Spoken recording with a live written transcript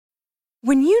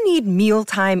When you need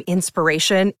mealtime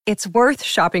inspiration, it's worth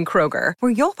shopping Kroger,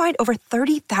 where you'll find over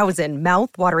 30,000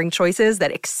 mouth-watering choices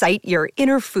that excite your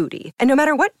inner foodie. And no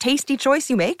matter what tasty choice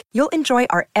you make, you'll enjoy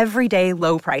our everyday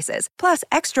low prices, plus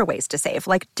extra ways to save,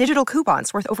 like digital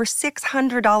coupons worth over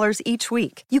 $600 each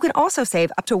week. You can also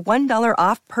save up to $1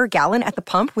 off per gallon at the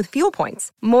pump with fuel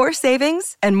points. More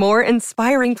savings and more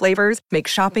inspiring flavors make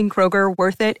shopping Kroger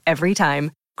worth it every time.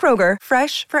 Kroger,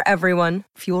 fresh for everyone.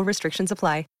 Fuel restrictions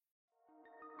apply.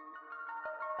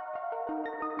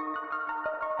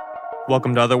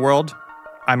 Welcome to Otherworld.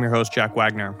 I'm your host, Jack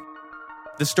Wagner.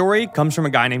 The story comes from a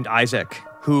guy named Isaac,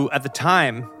 who at the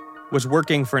time was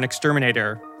working for an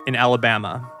exterminator in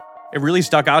Alabama. It really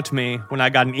stuck out to me when I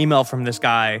got an email from this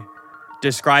guy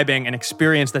describing an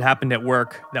experience that happened at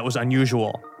work that was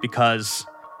unusual, because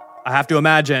I have to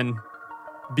imagine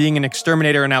being an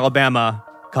exterminator in Alabama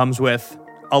comes with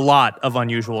a lot of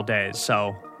unusual days.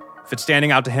 So if it's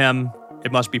standing out to him,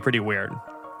 it must be pretty weird.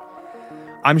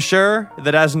 I'm sure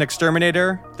that as an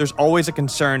exterminator, there's always a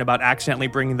concern about accidentally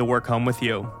bringing the work home with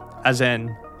you, as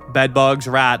in bedbugs,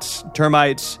 rats,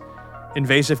 termites,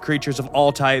 invasive creatures of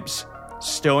all types,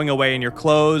 stowing away in your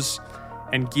clothes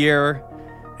and gear,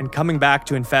 and coming back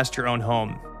to infest your own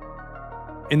home.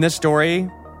 In this story,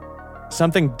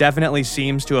 something definitely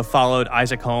seems to have followed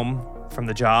Isaac home from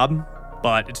the job,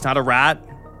 but it's not a rat,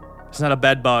 it's not a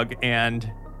bedbug,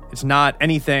 and it's not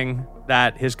anything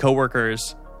that his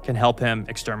coworkers can help him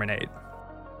exterminate.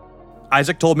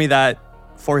 Isaac told me that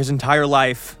for his entire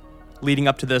life leading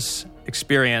up to this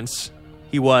experience,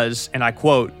 he was, and I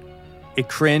quote, a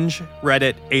cringe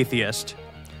Reddit atheist.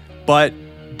 But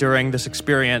during this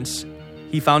experience,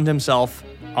 he found himself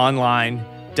online,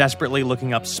 desperately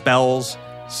looking up spells,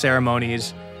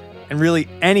 ceremonies, and really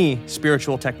any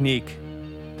spiritual technique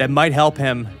that might help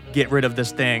him get rid of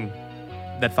this thing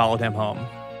that followed him home.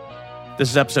 This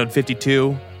is episode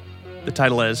 52. The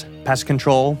title is Pest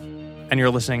Control, and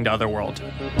you're listening to Otherworld.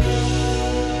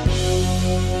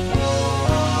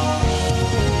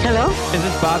 Hello? Is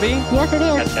this Bobby? Yes, it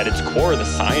is. At its core, the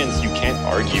science you can't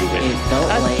argue with. It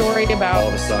felt A story about all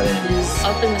of a sudden is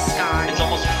up in the sky. It's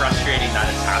almost frustrating that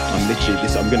it's happening. I'm literally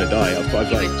I'm gonna die. I've He was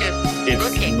just its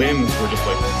looking. limbs were just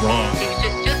like wrong. He was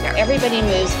just stood there. Everybody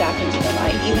moves back into the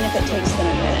light, even if it takes them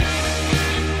a minute.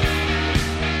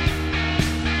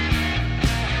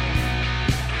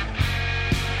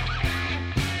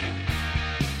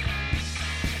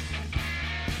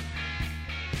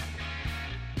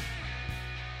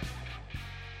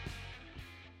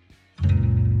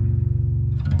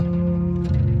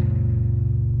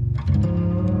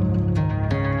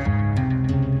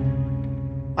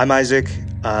 I'm Isaac.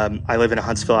 I live in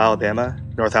Huntsville, Alabama,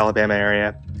 North Alabama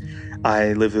area.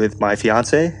 I live with my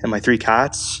fiance and my 3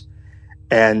 cats,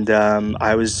 and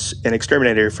I was an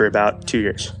exterminator for about 2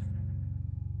 years.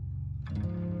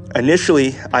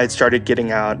 Initially, I had started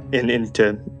getting out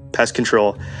into pest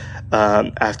control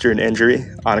after an injury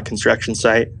on a construction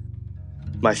site.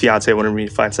 My fiance wanted me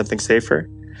to find something safer,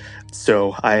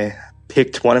 so I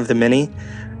picked one of the many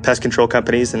pest control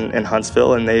companies in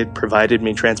Huntsville, and they provided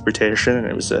me transportation, and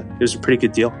it was a pretty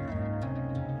good deal.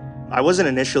 I wasn't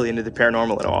initially into the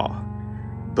paranormal at all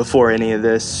before any of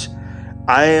this.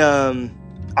 I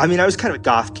was kind of a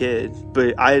goth kid,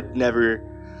 but I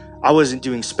wasn't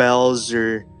doing spells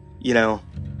or,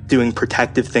 doing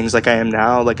protective things like I am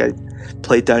now. Like, I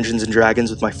played Dungeons and Dragons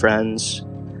with my friends.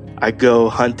 I go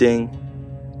hunting.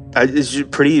 It's just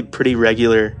pretty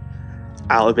regular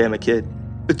Alabama kid.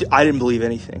 But I didn't believe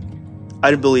anything.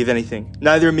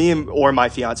 Neither me or my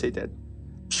fiance did.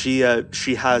 She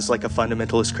has like a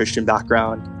fundamentalist Christian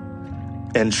background,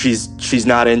 and she's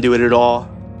not into it at all.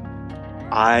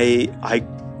 I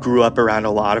grew up around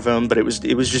a lot of them, but it was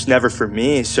just never for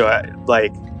me. So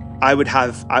I would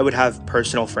have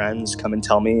personal friends come and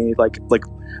tell me, like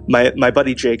my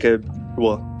buddy Jacob.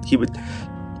 Well, he would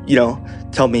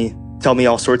tell me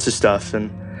all sorts of stuff,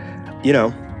 and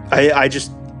I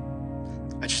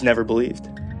just never believed.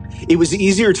 It was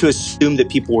easier to assume that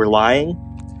people were lying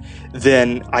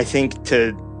than, I think,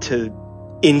 to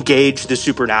engage the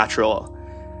supernatural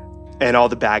and all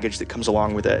the baggage that comes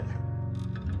along with it.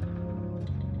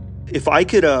 If I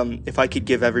could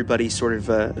give everybody sort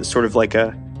of like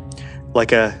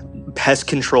a pest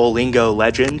control lingo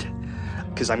legend,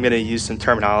 because I'm going to use some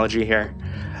terminology here.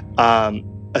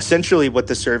 Essentially, what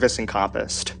the service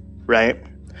encompassed, right,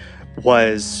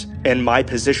 was, in my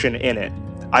position in it,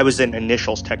 I was an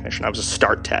initials technician. I was a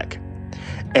start tech.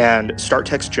 And start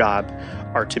tech's job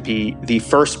are to be the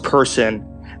first person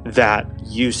that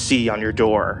you see on your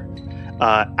door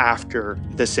after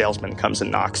the salesman comes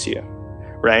and knocks you,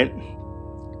 right?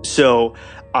 So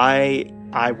I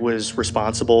I was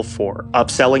responsible for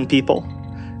upselling people,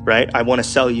 right? I want to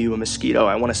sell you a mosquito.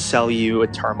 I want to sell you a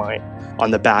termite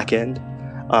on the back end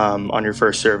on your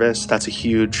first service. That's a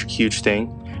huge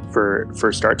thing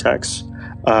for start techs.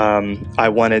 I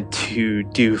wanted to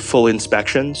do full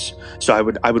inspections. So I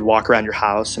would walk around your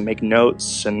house and make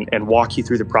notes and walk you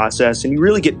through the process. And you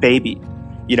really get baby.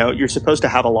 You know, you're supposed to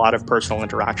have a lot of personal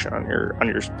interaction on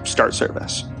your start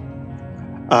service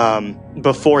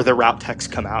before the route techs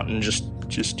come out and just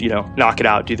knock it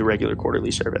out, do the regular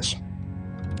quarterly service.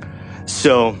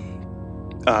 So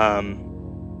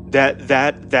that's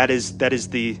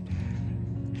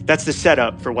the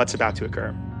setup for what's about to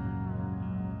occur.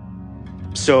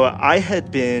 So I had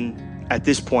been at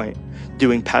this point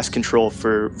doing pest control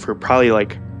for probably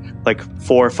like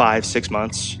 4 or 5, 6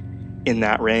 months in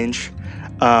that range.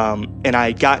 And I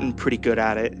had gotten pretty good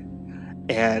at it.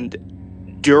 And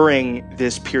during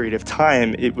this period of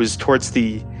time, it was towards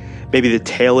maybe the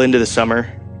tail end of the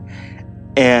summer.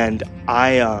 And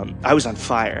I was on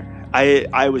fire.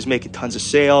 I was making tons of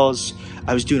sales.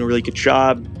 I was doing a really good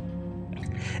job.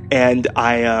 And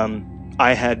I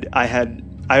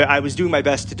was doing my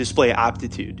best to display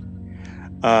aptitude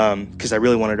because I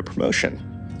really wanted a promotion.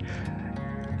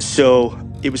 So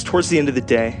it was towards the end of the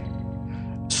day.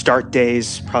 Start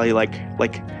days, probably like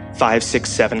 5, 6,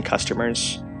 7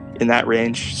 customers in that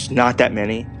range. It's not that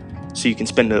many, so you can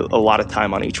spend a lot of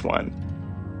time on each one.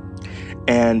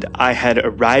 And I had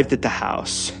arrived at the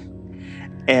house,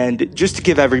 and just to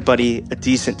give everybody a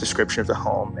decent description of the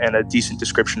home and a decent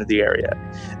description of the area,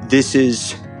 this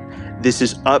is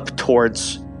up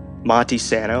towards Monte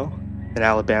Sano in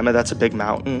Alabama. That's a big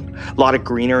mountain, a lot of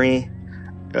greenery,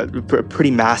 a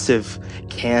pretty massive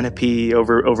canopy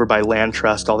over by Land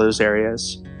Trust, all those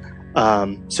areas.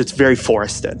 So it's very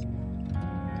forested.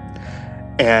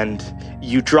 And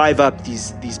you drive up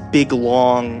these big,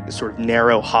 long, sort of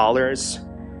narrow hollers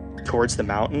towards the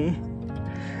mountain.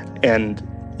 And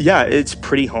yeah, it's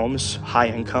pretty homes, high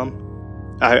income.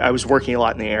 I was working a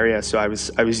lot in the area, so I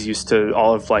was used to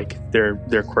all of like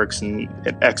their quirks and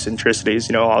eccentricities.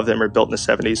 You know, all of them are built in the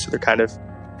 70s, so they're kind of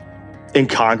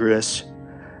incongruous.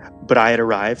 But I had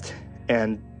arrived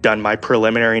and done my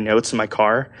preliminary notes in my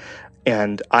car,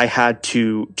 and I had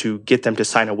to get them to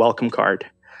sign a welcome card.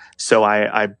 So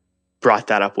I brought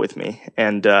that up with me,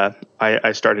 and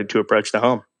I started to approach the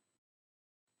home.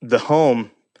 The home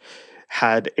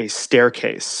had a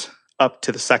staircase up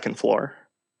to the second floor.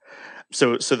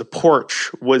 So the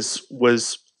porch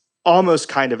was almost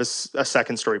kind of a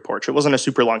second story porch. It wasn't a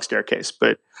super long staircase,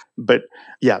 but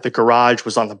yeah, the garage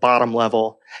was on the bottom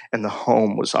level and the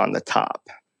home was on the top.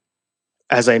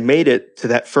 As I made it to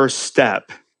that first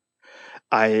step,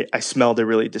 I smelled a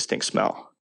really distinct smell.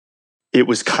 It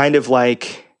was kind of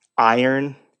like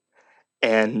iron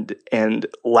and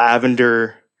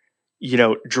lavender,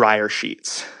 dryer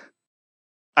sheets.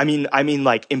 I mean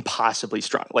like impossibly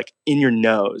strong, like in your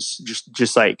nose,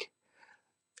 just like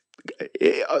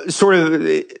sort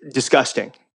of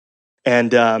disgusting.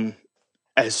 And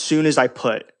as soon as I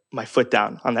put my foot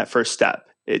down on that first step,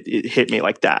 it hit me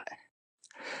like that.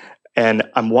 And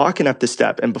I'm walking up the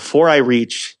step, and before I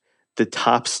reach the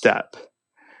top step,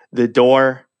 the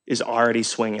door is already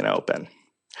swinging open,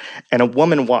 and a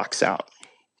woman walks out.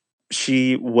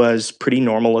 She was pretty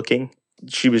normal looking.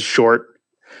 She was short,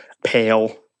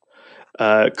 pale,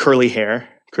 curly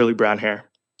brown hair,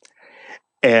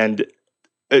 and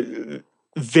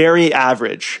very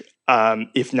average,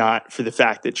 if not for the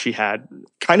fact that she had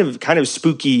kind of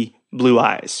spooky blue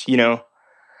eyes,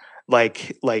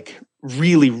 like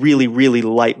really, really, really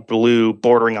light blue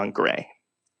bordering on gray.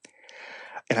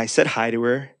 And I said hi to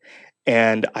her,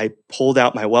 and I pulled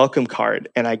out my welcome card,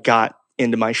 and I got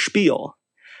into my spiel,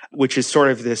 which is sort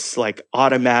of this like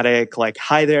automatic, like,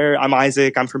 hi there, I'm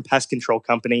Isaac, I'm from Pest Control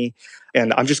Company,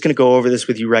 and I'm just going to go over this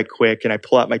with you right quick. And I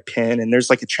pull out my pen, and there's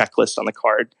like a checklist on the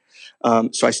card.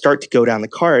 So I start to go down the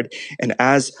card, and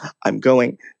as I'm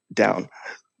going down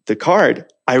the card,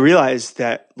 I realize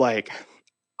that like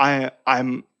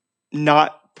I'm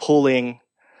not pulling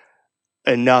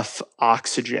enough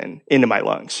oxygen into my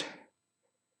lungs.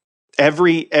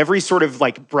 Every sort of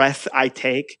like breath I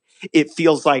take, it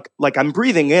feels like I'm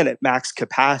breathing in at max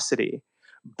capacity,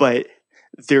 but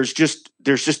there's just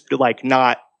like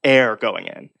not air going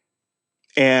in.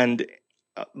 And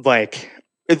like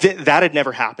that had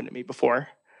never happened to me before.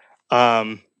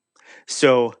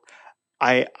 So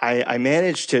I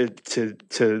managed to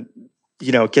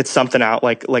get something out.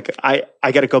 Like I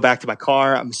got to go back to my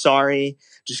car. I'm sorry.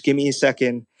 Just give me a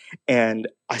second. And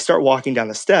I start walking down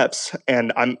the steps,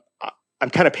 and I'm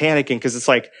kind of panicking because it's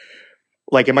like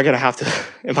like, am I gonna have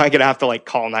to like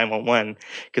call 911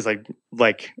 because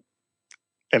like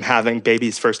I'm having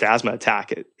baby's first asthma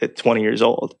attack at 20 years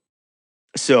old.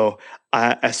 So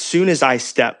as soon as I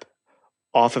step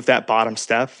off of that bottom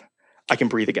step, I can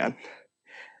breathe again.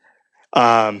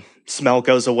 Smell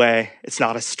goes away. It's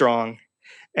not as strong,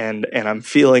 and I'm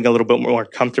feeling a little bit more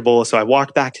comfortable. So I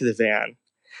walk back to the van.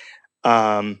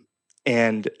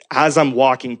 And as I'm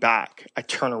walking back, I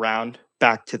turn around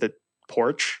back to the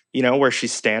porch, where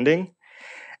she's standing,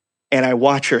 and I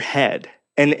watch her head,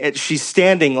 and she's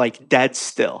standing like dead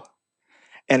still,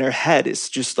 and her head is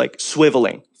just like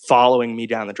swiveling, following me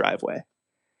down the driveway.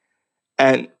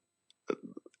 And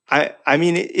I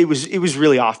mean, it was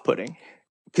really off-putting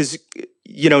because,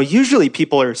 usually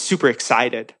people are super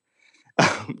excited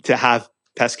to have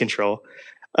pest control.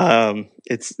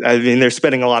 They're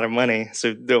spending a lot of money.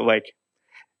 So they're like,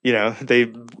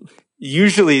 they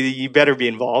usually you better be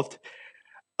involved.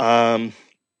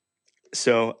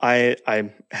 So I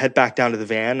head back down to the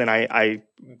van and I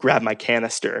grab my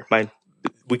canister.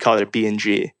 We call it a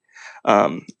B&G.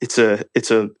 It's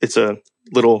a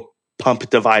little pump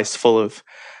device full of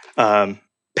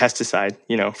pesticide,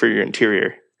 for your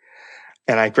interior.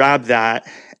 And I grab that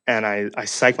and I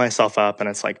psych myself up, and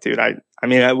it's like, dude,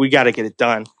 we got to get it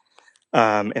done.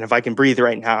 And if I can breathe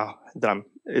right now, then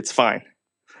it's fine.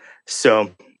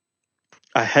 So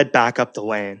I head back up the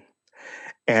lane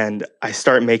and I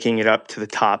start making it up to the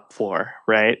top floor,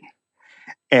 right?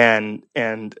 And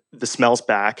the smell's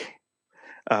back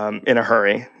in a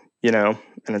hurry, and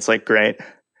it's like, great.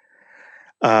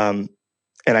 And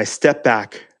I step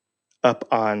back up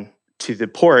on to the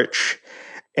porch,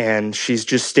 and she's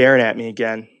just staring at me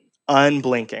again,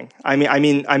 unblinking. I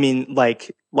mean,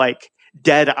 like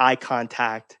dead eye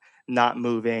contact, not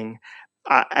moving,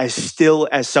 as still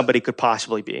as somebody could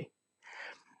possibly be.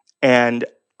 And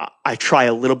I try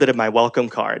a little bit of my welcome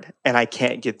card, and I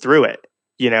can't get through it,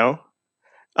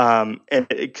 and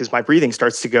because my breathing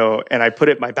starts to go, and I put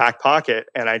it in my back pocket,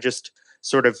 and I just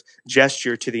sort of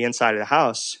gesture to the inside of the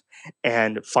house.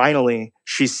 And finally,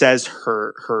 she says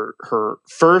her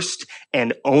first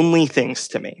and only things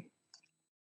to me.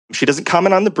 She doesn't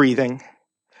comment on the breathing.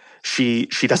 She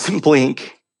doesn't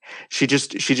blink. She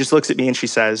just looks at me and she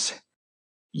says,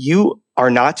 "You are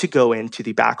not to go into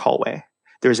the back hallway.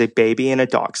 There's a baby and a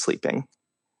dog sleeping.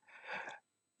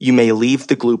 You may leave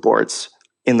the glue boards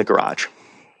in the garage."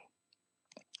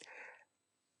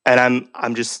 And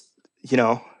I'm just,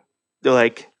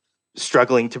 like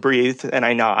struggling to breathe, and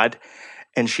I nod,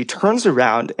 and she turns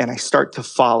around and I start to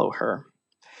follow her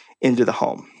into the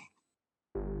home.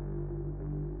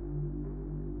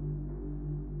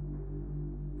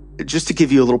 Just to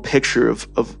give you a little picture of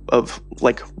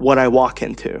like what I walk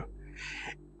into,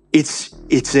 it's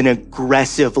an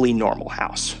aggressively normal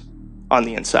house on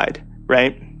the inside,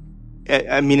 right?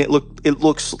 I mean, it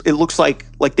looks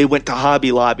like they went to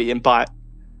Hobby Lobby and bought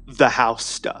the house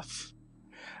stuff.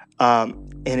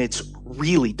 And it's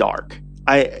really dark.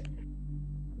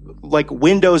 Like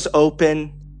windows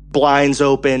open, blinds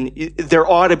open. There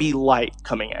ought to be light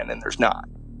coming in, and there's not,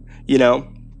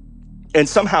 And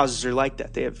some houses are like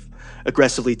that. They have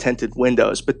aggressively tinted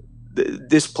windows, but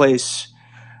this place,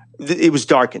 it was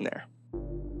dark in there.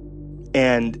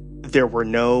 And there were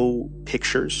no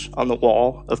pictures on the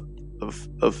wall of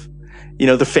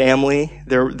the family.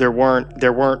 There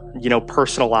weren't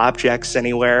personal objects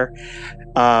anywhere.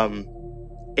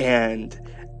 And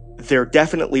there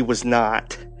definitely was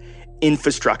not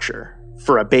infrastructure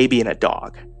for a baby and a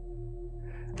dog,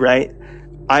 right?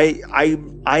 I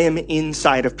am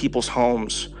inside of people's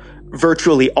homes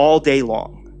virtually all day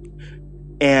long,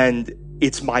 and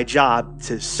it's my job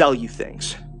to sell you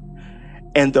things.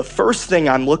 And the first thing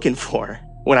I'm looking for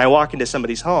when I walk into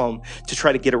somebody's home to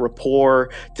try to get a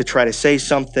rapport, to try to say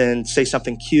something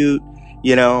cute,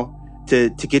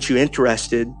 to get you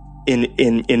interested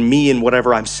in me and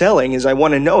whatever I'm selling, is I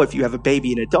want to know if you have a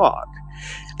baby and a dog.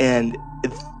 And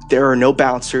there are no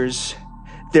bouncers,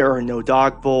 there are no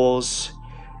dog bowls,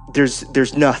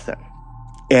 there's nothing.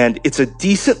 And it's a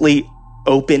decently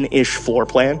open-ish floor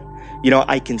plan.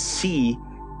 I can see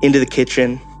into the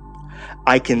kitchen,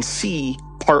 I can see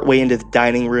partway into the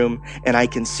dining room, and I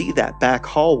can see that back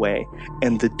hallway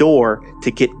and the door to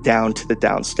get down to the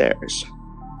downstairs.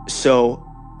 So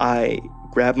I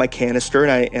grab my canister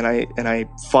and I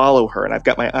follow her, and I've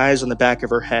got my eyes on the back of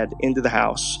her head into the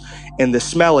house. And the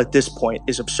smell at this point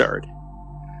is absurd.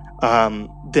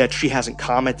 That she hasn't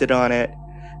commented on it,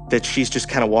 that she's just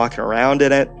kind of walking around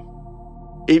in it.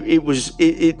 It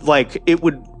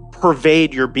would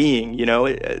pervade your being,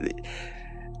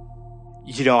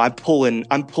 I'm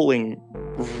pulling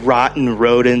rotten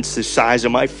rodents the size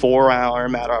of my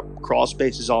forearm out of crawl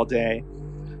spaces all day.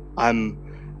 I'm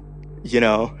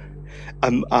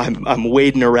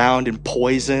wading around in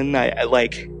poison. I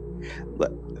like,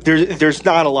 there's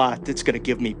not a lot that's going to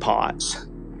give me pause.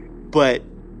 But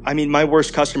I mean, my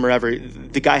worst customer ever,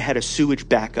 the guy had a sewage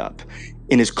backup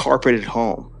in his carpeted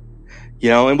home,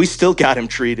 and we still got him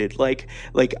treated.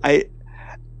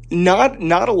 Not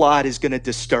a lot is going to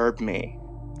disturb me.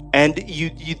 And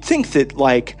you'd think that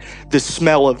like the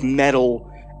smell of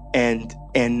metal and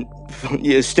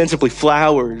ostensibly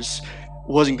flowers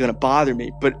wasn't going to bother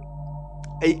me, but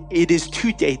it is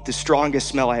to date the strongest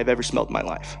smell I have ever smelled in my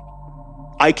life.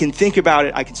 I can think about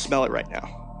it. I can smell it right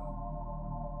now.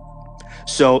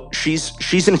 So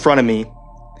she's in front of me,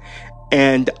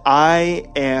 and I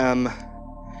am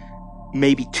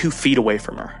maybe 2 feet away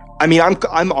from her. I mean,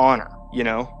 I'm on her,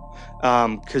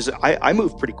 because I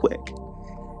move pretty quick,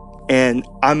 and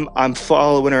I'm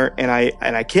following her, and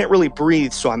I can't really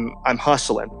breathe, so I'm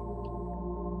hustling.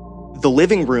 The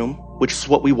living room, which is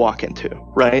what we walk into,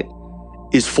 right,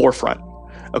 is forefront.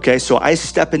 Okay, so I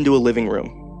step into a living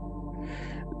room.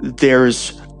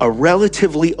 There's a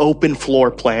relatively open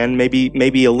floor plan,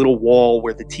 maybe a little wall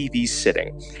where the TV's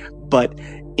sitting, but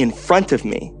in front of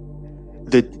me,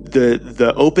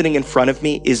 the opening in front of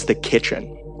me is the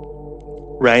kitchen,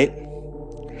 right?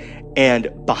 And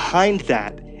behind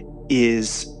that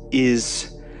is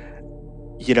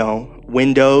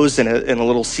windows and a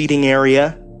little seating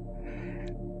area,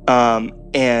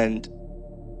 and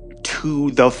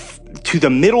to the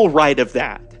middle right of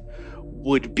that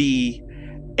would be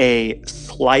a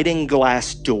sliding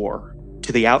glass door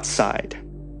to the outside.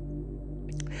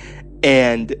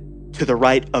 And to the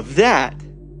right of that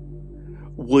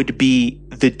would be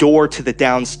the door to the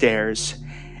downstairs.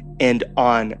 And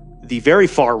on the very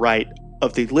far right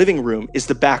of the living room is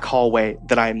the back hallway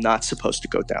that I am not supposed to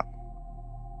go down.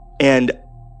 And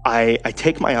I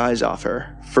take my eyes off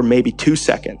her for maybe 2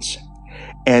 seconds,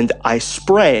 and I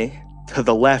spray to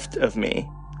the left of me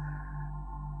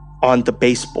on the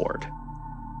baseboard,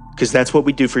 because that's what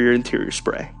we do for your interior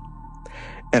spray.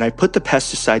 And I put the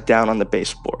pesticide down on the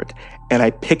baseboard, and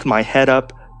I pick my head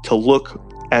up to look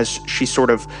as she sort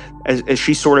of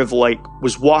like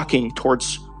was walking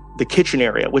towards the kitchen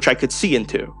area, which I could see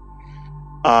into.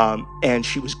 And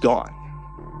she was gone.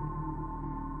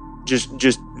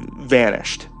 Just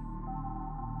vanished.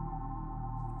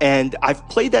 And I've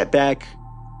played that back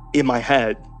in my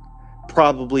head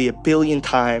probably a billion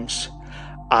times.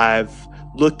 I've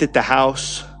looked at the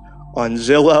house on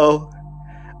Zillow,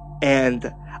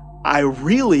 and I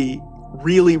really,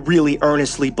 really, really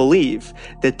earnestly believe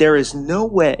that there is no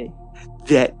way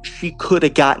that she could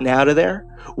have gotten out of there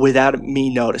without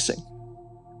me noticing.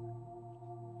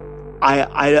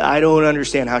 I don't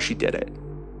understand how she did it.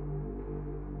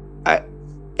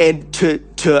 And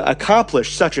to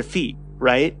accomplish such a feat,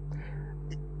 right?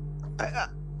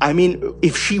 I mean,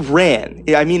 if she ran,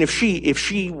 if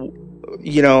she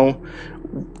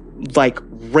like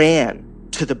ran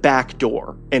to the back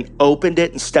door and opened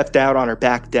it and stepped out on her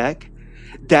back deck,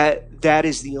 that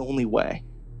is the only way.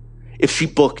 If she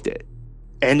booked it.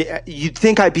 And you'd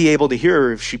think I'd be able to hear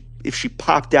her if she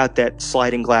popped out that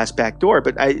sliding glass back door,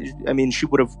 but I mean, she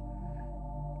would have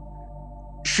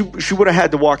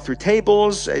had to walk through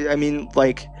tables.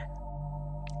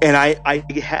 And I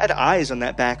had eyes on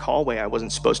that back hallway I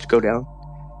wasn't supposed to go down.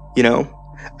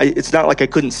 It's not like I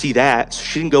couldn't see that, so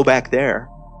she didn't go back there.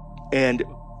 And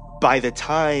by the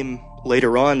time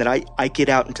later on that I get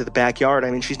out into the backyard, I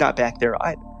mean, she's not back there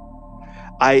either.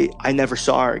 I never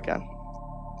saw her again.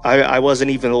 I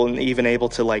wasn't even able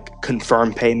to like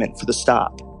confirm payment for the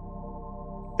stop.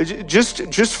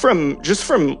 Just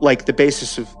from like the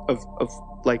basis of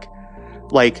like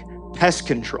pest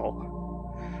control.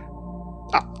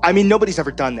 I mean, nobody's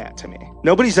ever done that to me.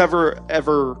 Nobody's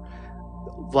ever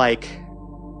like,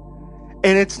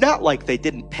 and it's not like they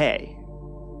didn't pay,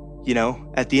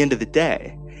 at the end of the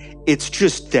day. It's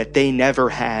just that they never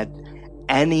had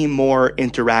any more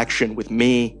interaction with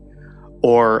me,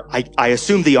 or I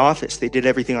assume the office. They did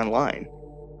everything online.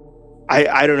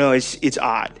 I don't know. It's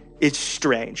odd. It's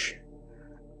strange.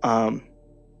 And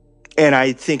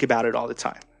I think about it all the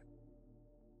time.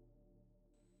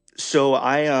 So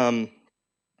I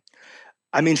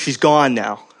mean, she's gone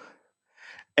now.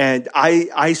 And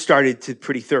I started to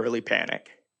pretty thoroughly panic.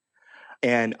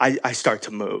 And I start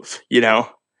to move,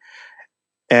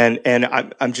 And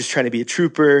I'm just trying to be a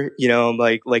trooper,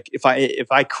 like if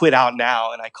I quit out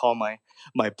now and I call my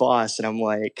boss and I'm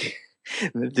like,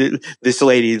 this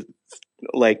lady,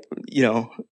 like,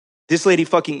 this lady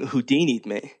fucking Houdini'd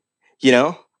me,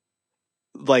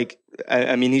 like,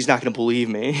 I mean, he's not going to believe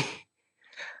me.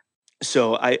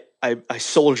 So I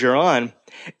soldier on,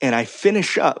 and I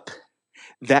finish up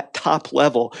that top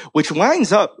level, which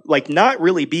winds up like not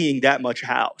really being that much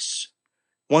house.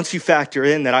 Once you factor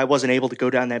in that I wasn't able to go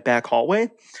down that back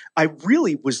hallway, I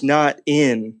really was not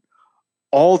in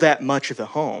all that much of the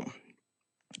home.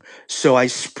 So I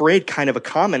sprayed kind of a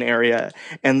common area,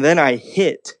 and then I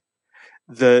hit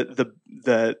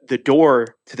the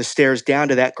door to the stairs down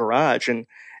to that garage, and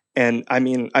I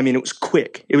mean it was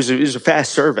quick. It was a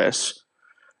fast service.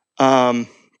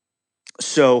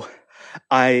 So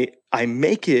I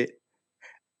make it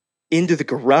into the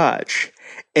garage,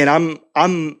 and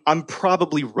I'm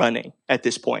probably running at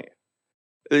this point.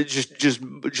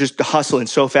 Just hustling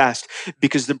so fast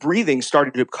because the breathing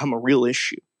started to become a real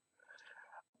issue.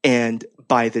 And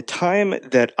by the time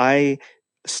that I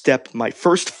stepped my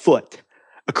first foot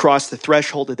across the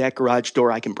threshold of that garage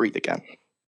door, I can breathe again.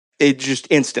 It just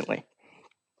instantly.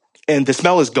 And the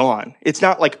smell is gone. It's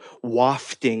not like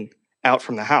wafting out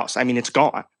from the house. I mean, it's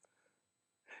gone.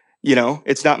 You know,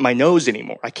 it's not my nose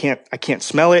anymore. I can't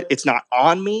smell it. It's not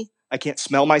on me. I can't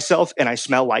smell myself, and I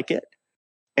smell like it.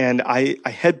 And I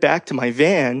head back to my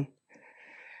van,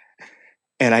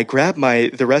 and I grab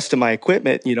the rest of my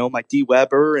equipment, you know, my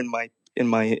de-Weber and my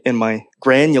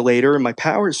granulator and my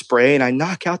power spray, and I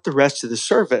knock out the rest of the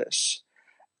service.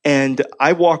 And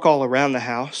I walk all around the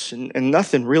house, and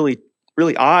nothing really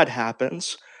odd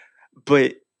happens.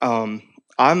 But I'm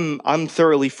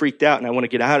thoroughly freaked out, and I want to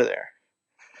get out of there.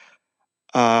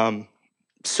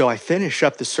 So I finish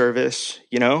up the service,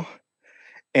 you know,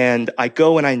 and I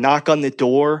go and I knock on the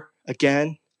door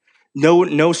again.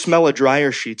 No smell of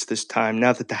dryer sheets this time,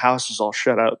 now that the house is all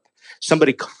shut up.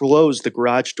 Somebody closed the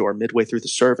garage door midway through the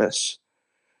service.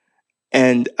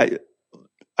 And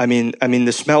I mean,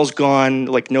 the smell's gone,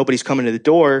 like nobody's coming to the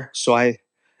door. So I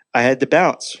had to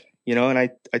bounce, you know, and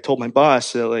I told my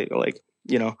boss, like,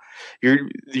 you know, you're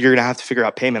going to have to figure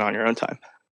out payment on your own time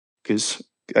because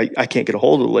I can't get a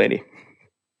hold of the lady.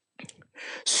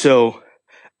 So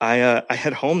I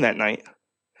head home that night,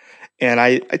 and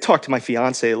I talked to my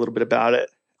fiance a little bit about it,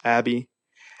 Abby,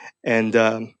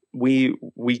 and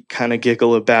we kind of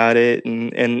giggle about it,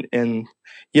 and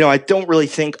you know, I don't really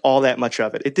think all that much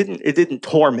of it. It didn't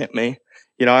torment me.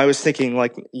 You know, I was thinking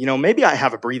like, you know, maybe I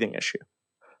have a breathing issue.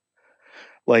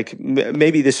 Like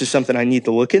maybe this is something I need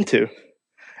to look into.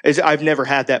 I've never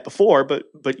had that before,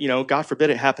 but you know, God forbid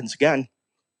it happens again.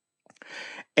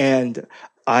 And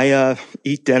I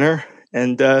eat dinner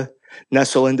and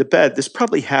nestle into bed. This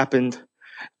probably happened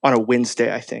on a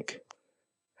Wednesday, I think.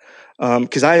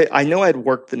 Because I know I'd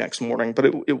worked the next morning, but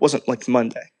it wasn't like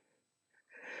Monday.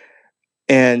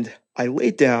 And I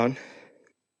laid down,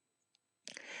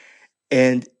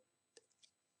 and,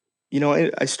 you know,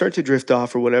 I start to drift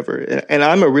off or whatever. And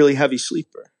I'm a really heavy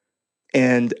sleeper.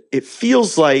 And it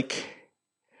feels like,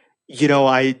 you know,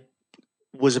 I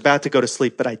was about to go to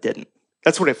sleep, but I didn't.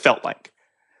 That's what it felt like.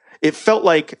 It felt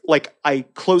like I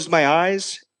closed my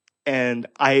eyes and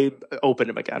I opened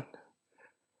them again,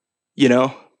 you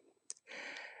know?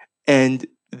 And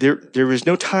there was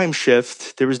no time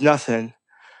shift. There was nothing.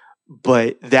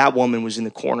 But that woman was in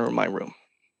the corner of my room,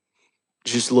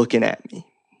 just looking at me.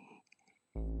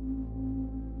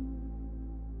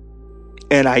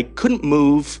 And I couldn't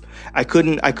move. I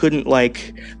couldn't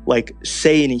like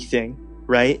say anything,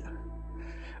 right?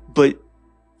 But,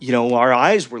 you know, our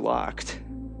eyes were locked.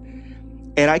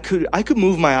 And I could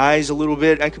move my eyes a little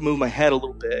bit. I could move my head a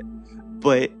little bit.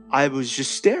 But I was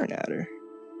just staring at her,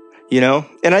 you know?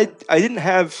 And I didn't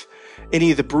have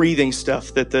any of the breathing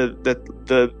stuff that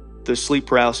the sleep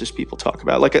paralysis people talk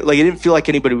about. Like I didn't feel like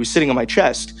anybody was sitting on my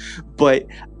chest. But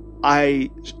I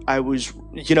was,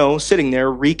 you know, sitting there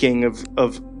reeking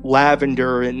of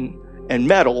lavender and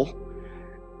metal.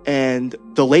 And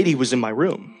the lady was in my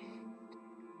room.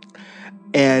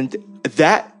 And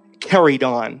that carried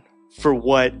on for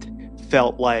what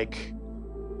felt like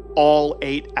all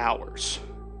 8 hours.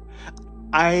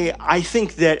 I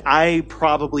think that I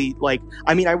probably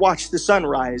I watched the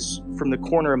sunrise from the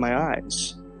corner of my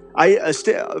eyes.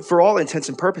 For all intents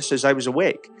and purposes, I was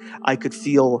awake. I could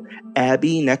feel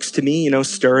Abby next to me, you know,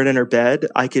 stirring in her bed.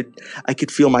 I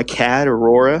could feel my cat,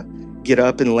 Aurora, get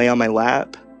up and lay on my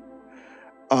lap.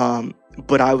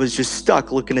 But I was just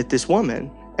stuck looking at this woman,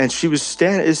 and she was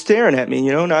staring at me,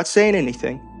 you know, not saying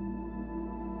anything.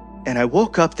 And I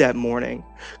woke up that morning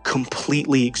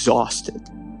completely exhausted.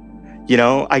 You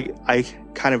know, I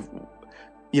kind of,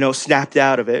 you know, snapped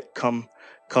out of it come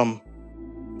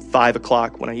 5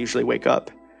 o'clock when I usually wake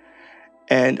up.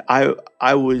 And I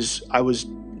was,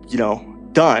 you know,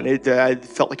 done. I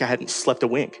felt like I hadn't slept a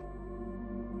wink.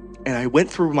 And I went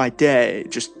through my day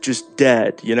just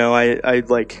dead. You know, I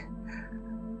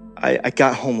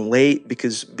got home late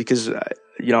because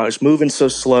you know, I was moving so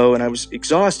slow and I was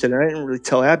exhausted, and I didn't really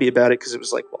tell Abby about it because it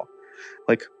was like, well,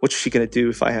 like, what's she gonna do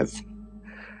if I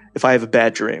have a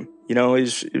bad dream? You know,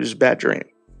 it was a bad dream.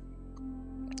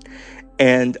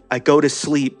 And I go to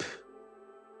sleep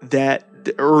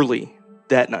early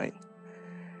that night,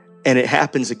 and it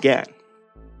happens again.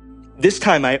 This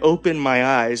time I open my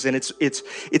eyes, and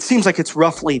it seems like it's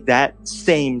roughly that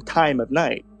same time of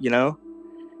night, you know?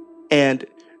 And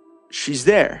she's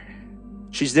there.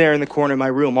 She's there in the corner of my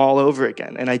room all over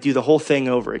again, and I do the whole thing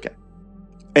over again.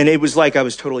 And it was like I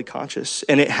was totally conscious,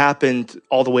 and it happened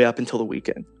all the way up until the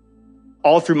weekend.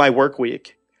 All through my work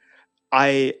week,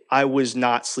 I was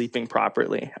not sleeping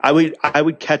properly. I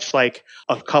would catch like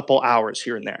a couple hours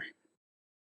here and there.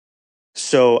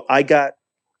 So I got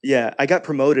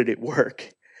promoted at work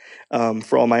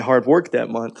for all my hard work that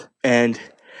month, and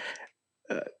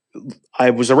I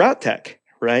was a route tech,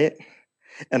 right?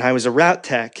 And I was a route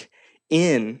tech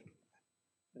in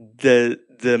the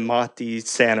Monte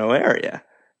Sano area,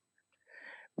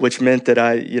 which meant that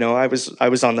I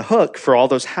was on the hook for all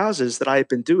those houses that I had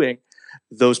been doing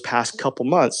those past couple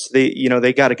months.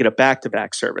 They got to get a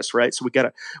back-to-back service, right? So we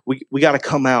got to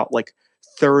come out like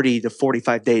 30 to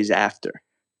 45 days after,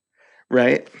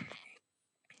 right?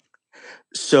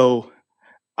 So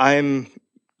I'm,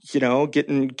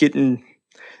 getting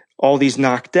all these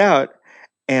knocked out,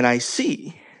 and I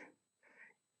see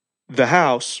the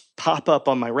house pop up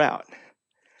on my route.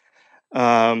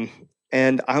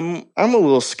 And I'm a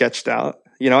little sketched out.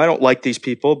 I don't like these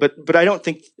people, but I don't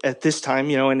think at this time,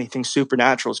 anything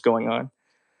supernatural is going on.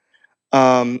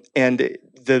 And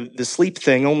the sleep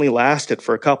thing only lasted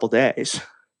for a couple days.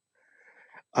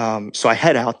 So I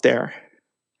head out there,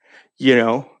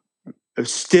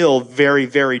 still very,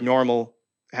 very normal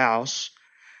house.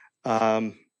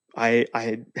 I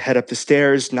head up the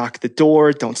stairs, knock the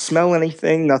door, don't smell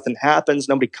anything, nothing happens,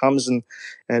 nobody comes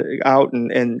out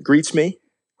and greets me,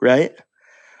 right?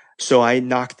 So I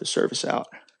knock the service out,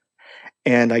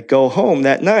 and I go home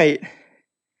that night,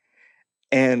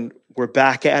 and we're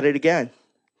back at it again.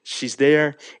 She's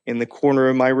there in the corner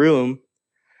of my room,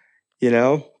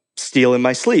 stealing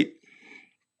my sleep.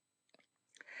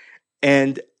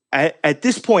 And at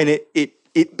this point,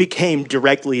 it became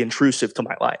directly intrusive to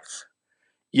my life.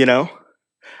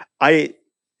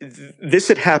 This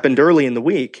had happened early in the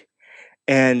week,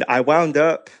 and I wound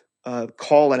up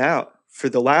calling out for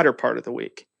the latter part of the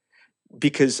week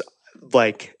because,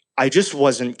 I just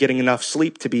wasn't getting enough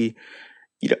sleep to be,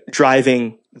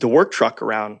 driving the work truck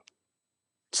around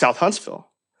South Huntsville,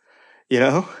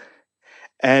 and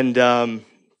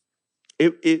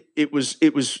it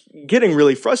was getting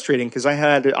really frustrating because I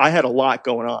had a lot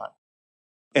going on,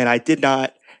 and I did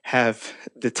not have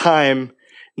the time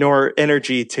nor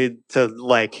energy to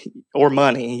or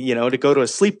money, to go to a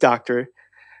sleep doctor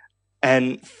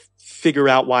and figure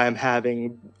out why I'm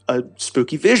having a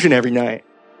spooky vision every night.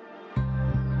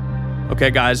 Okay,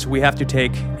 guys, we have to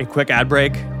take a quick ad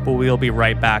break, but we'll be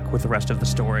right back with the rest of the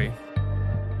story.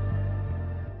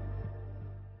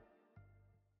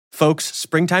 Folks,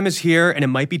 springtime is here, and it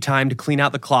might be time to clean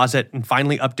out the closet and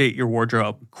finally update your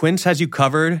wardrobe. Quince has you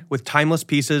covered with timeless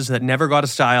pieces that never go out of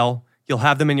style. You'll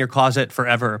have them in your closet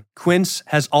forever. Quince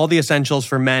has all the essentials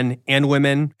for men and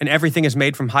women, and everything is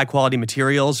made from high-quality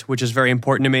materials, which is very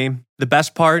important to me. The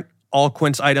best part, all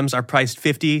Quince items are priced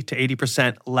 50 to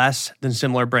 80% less than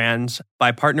similar brands.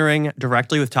 By partnering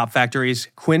directly with top factories,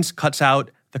 Quince cuts out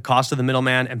the cost of the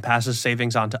middleman and passes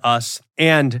savings on to us.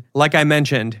 And like I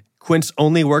mentioned, Quince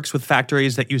only works with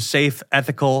factories that use safe,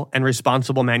 ethical, and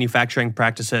responsible manufacturing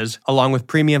practices, along with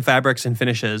premium fabrics and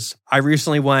finishes. I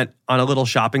recently went on a little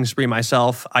shopping spree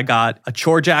myself. I got a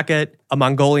chore jacket, a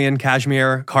Mongolian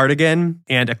cashmere cardigan,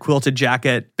 and a quilted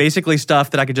jacket. Basically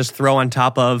stuff that I could just throw on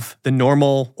top of the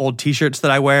normal old t-shirts that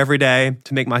I wear every day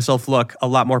to make myself look a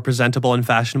lot more presentable and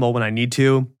fashionable when I need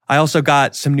to. I also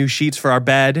got some new sheets for our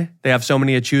bed. They have so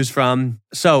many to choose from.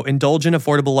 So indulge in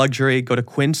affordable luxury. Go to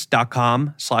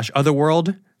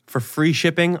quince.com/otherworld for free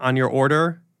shipping on your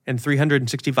order and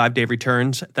 365-day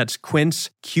returns. That's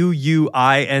Quince,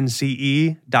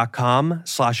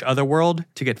 QUINCE.com/otherworld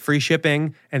to get free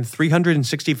shipping and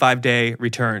 365-day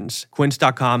returns.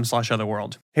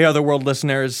 Quince.com/otherworld. Hey, Otherworld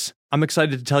listeners. I'm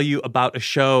excited to tell you about a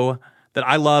show that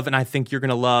I love and I think you're going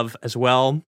to love as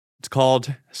well. It's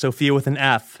called Sophia with an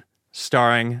F,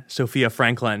 starring Sophia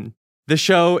Franklin. This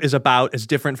show is about as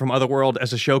different from Otherworld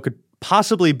as a show could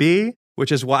possibly be,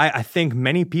 which is why I think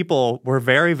many people were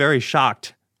very, very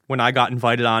shocked when I got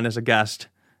invited on as a guest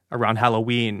around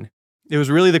Halloween. It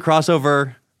was really the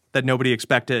crossover that nobody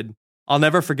expected. I'll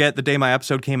never forget the day my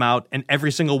episode came out and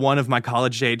every single one of my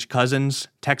college-age cousins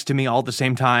texted me all at the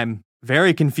same time.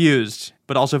 Very confused,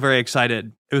 but also very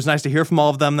excited. It was nice to hear from all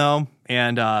of them, though,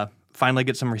 and finally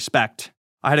get some respect.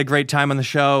 I had a great time on the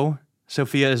show.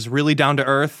 Sophia is really down to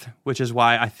earth, which is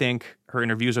why I think her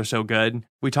interviews are so good.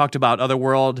 We talked about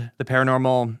Otherworld, the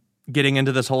paranormal, getting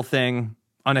into this whole thing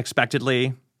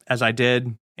unexpectedly, as I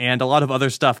did, and a lot of other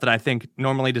stuff that I think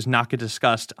normally does not get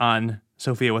discussed on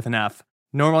Sophia with an F.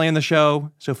 Normally in the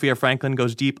show, Sophia Franklin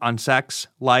goes deep on sex,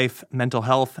 life, mental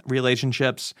health,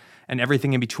 relationships, and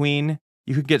everything in between.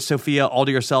 You could get Sophia all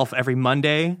to yourself every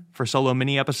Monday for solo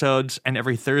mini episodes and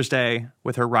every Thursday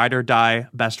with her ride or die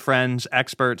best friends,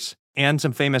 experts, and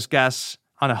some famous guests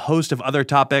on a host of other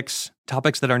topics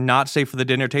that are not safe for the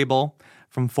dinner table,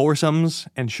 from foursomes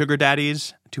and sugar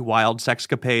daddies to wild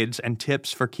sexcapades and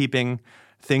tips for keeping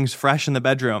things fresh in the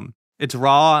bedroom. It's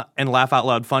raw and laugh out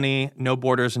loud funny, no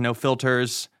borders and no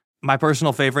filters. My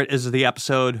personal favorite is the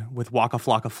episode with Waka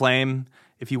Flocka Flame,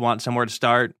 if you want somewhere to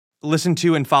start. Listen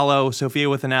to and follow Sophia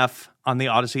with an F on the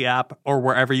Odyssey app or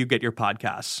wherever you get your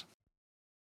podcasts.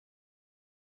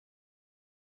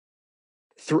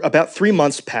 About 3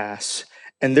 months pass,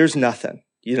 and there's nothing.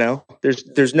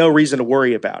 There's no reason to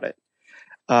worry about it,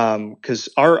 because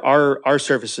our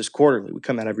service is quarterly. We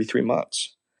come out every 3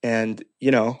 months, and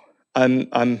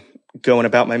I'm going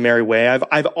about my merry way.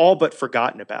 I've all but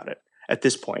forgotten about it at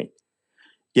this point,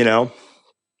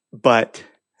 but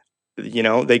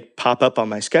they pop up on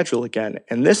my schedule again.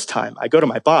 And this time I go to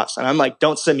my boss and I'm like,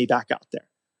 don't send me back out there.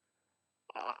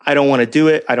 I don't want to do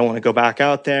it. I don't want to go back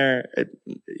out there.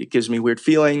 It gives me weird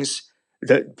feelings.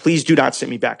 Please do not send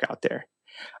me back out there.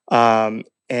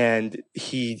 And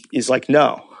he is like,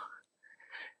 no,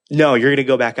 you're going to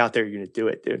go back out there. You're going to do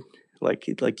it, dude. Like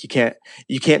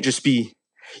you can't just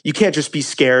be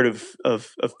scared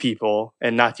of people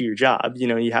and not do your job.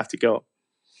 You have to go.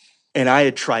 And I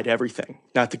had tried everything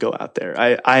not to go out there.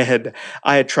 I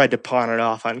had tried to pawn it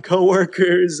off on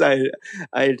coworkers. I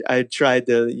tried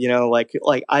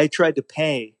to, I tried to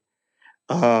pay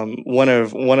one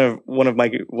of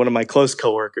my close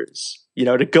coworkers,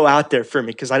 to go out there for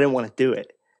me because I didn't want to do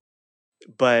it.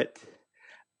 But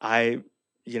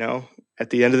at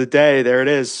the end of the day, there it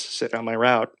is, sitting on my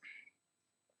route.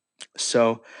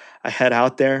 So I head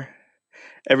out there.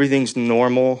 Everything's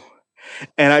normal.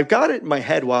 And I've got it in my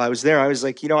head while I was there. I was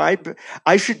like,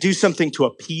 I should do something to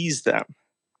appease them.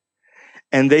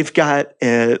 And they've got,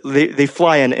 they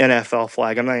fly an NFL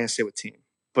flag. I'm not going to say what team,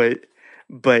 but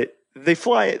they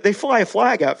fly a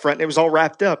flag out front and it was all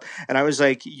wrapped up. And I was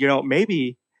like,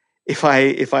 maybe if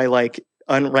I like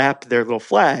unwrap their little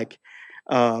flag,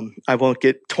 I won't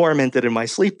get tormented in my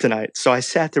sleep tonight. So I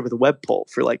sat there with a web pole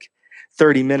for like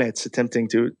 30 minutes attempting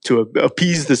to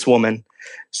appease this woman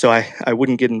so I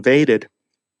wouldn't get invaded.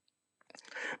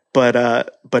 But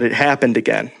it happened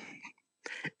again.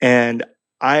 And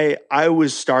I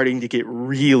was starting to get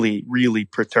really, really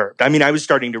perturbed. I mean, I was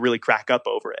starting to really crack up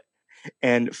over it.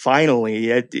 And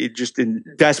finally,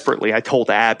 desperately, I told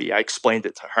Abby, I explained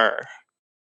it to her,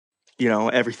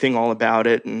 everything all about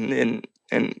it and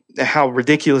how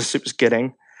ridiculous it was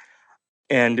getting.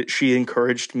 And she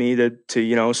encouraged me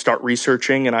to start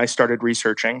researching, and I started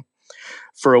researching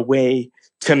for a way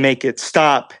to make it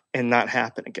stop and not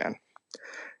happen again.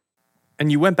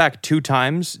 And you went back 2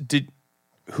 times.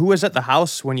 Who was at the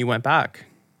house when you went back?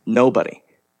 Nobody.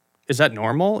 Is that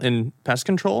normal in pest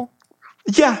control?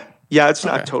 Yeah, it's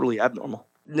not totally abnormal.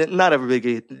 Not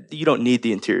everybody. You don't need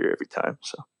the interior every time.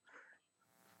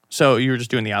 So you were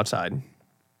just doing the outside,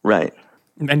 right?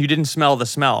 And you didn't smell the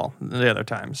smell the other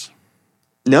times.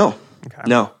 No,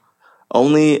 no.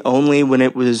 Only when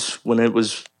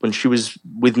she was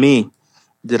with me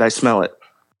did I smell it.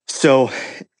 So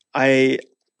I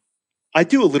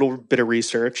do a little bit of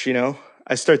research.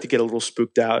 I start to get a little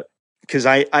spooked out because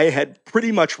I had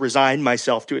pretty much resigned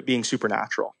myself to it being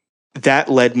supernatural. That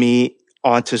led me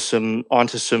onto some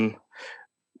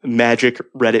magic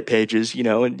Reddit pages,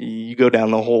 and you go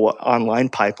down the whole online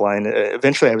pipeline.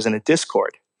 Eventually I was in a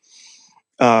Discord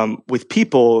with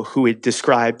people who had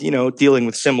described, dealing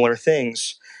with similar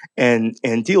things and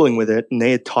dealing with it. And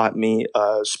they had taught me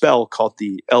a spell called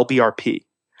the LBRP.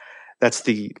 That's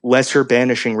the Lesser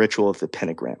Banishing Ritual of the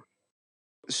Pentagram.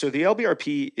 So the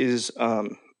LBRP is,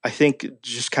 I think,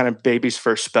 just kind of baby's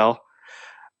first spell.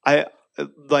 I've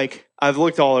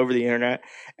looked all over the internet,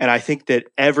 and I think that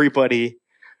everybody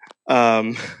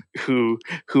who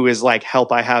is like,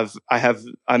 help, I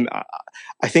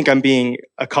think I'm being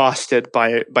accosted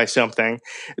by something.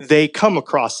 They come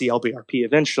across the LBRP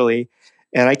eventually,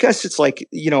 and I guess it's like,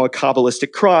 a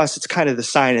Kabbalistic cross. It's kind of the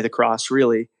sign of the cross,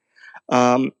 really.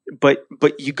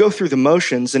 But you go through the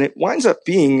motions, and it winds up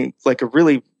being like a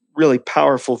really, really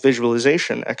powerful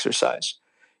visualization exercise.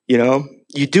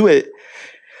 You do it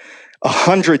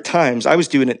 100 times. I was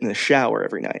doing it in the shower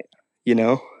every night.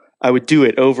 I would do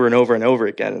it over and over and over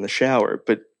again in the shower.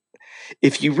 But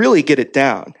if you really get it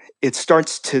down, it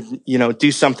starts to,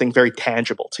 do something very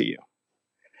tangible to you.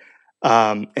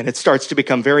 And it starts to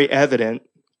become very evident.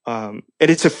 And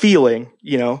it's a feeling,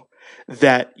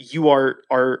 that you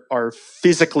are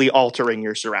physically altering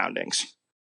your surroundings.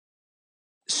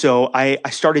 So I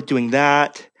started doing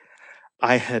that.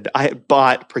 I had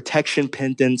bought protection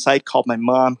pendants. I called my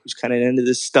mom, who's kind of into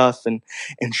this stuff, and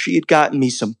she had gotten me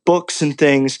some books and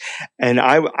things. And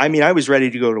I was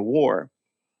ready to go to war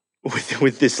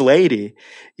with this lady,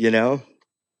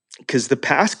 because the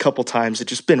past couple times it's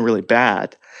just been really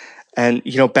bad. And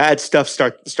bad stuff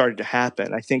started to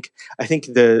happen. I think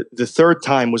the third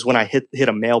time was when I hit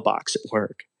a mailbox at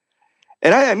work.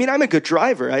 And I'm a good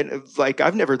driver.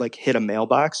 I've never hit a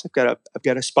mailbox. I've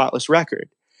got a spotless record.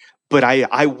 But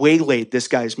I waylaid this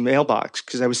guy's mailbox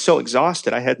because I was so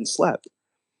exhausted. I hadn't slept,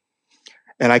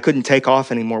 and I couldn't take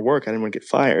off any more work. I didn't want to get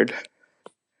fired.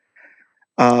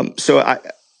 So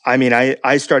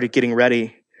I started getting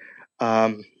ready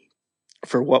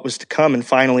for what was to come. And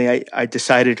finally, I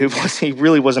decided it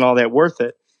really wasn't all that worth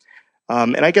it.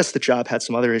 And I guess the job had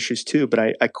some other issues too, but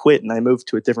I quit and I moved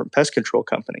to a different pest control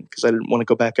company because I didn't want to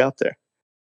go back out there.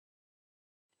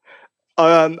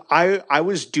 I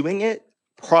was doing it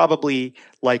probably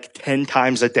 10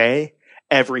 times a day,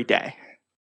 every day.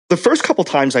 The first couple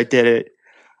times I did it,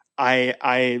 I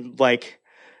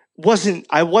wasn't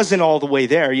all the way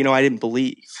there. I didn't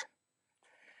believe.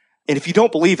 And if you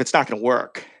don't believe, it's not going to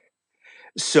work.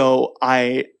 So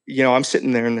I'm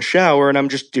sitting there in the shower and I'm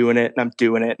just doing it and I'm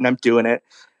doing it and I'm doing it.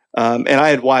 And I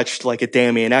had watched a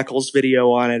Damien Eccles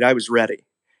video on it. I was ready.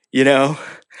 I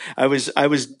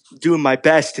was doing my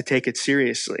best to take it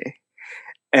seriously.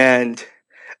 And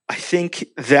I think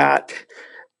that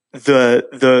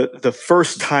the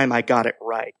first time I got it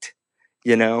right,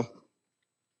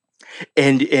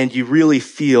 and you really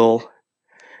feel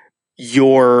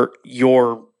your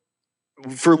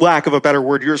for lack of a better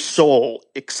word, your soul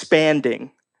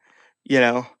expanding,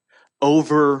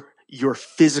 over your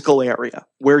physical area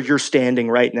where you're standing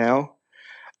right now.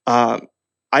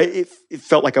 It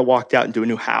felt like I walked out into a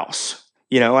new house.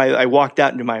 I walked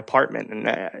out into my apartment,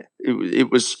 and it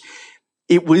was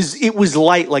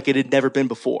light like it had never been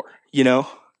before.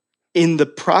 In the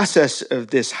process of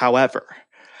this, however,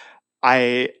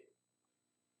 I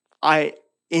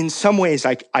in some ways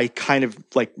I kind of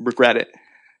regret it.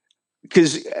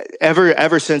 Because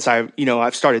ever since I've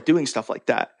started doing stuff like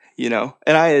that, and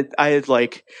I had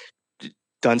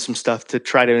done some stuff to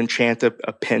try to enchant a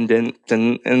pendant,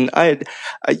 and I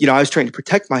was trying to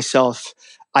protect myself.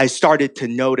 I started to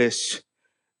notice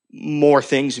more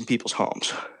things in people's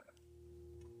homes.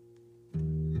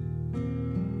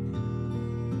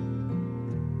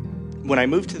 When I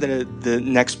moved to the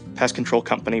next pest control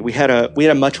company, we had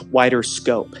a much wider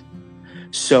scope.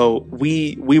 So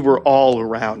we were all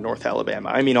around North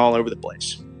Alabama. All over the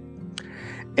place.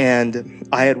 And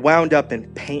I had wound up in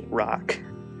Paint Rock.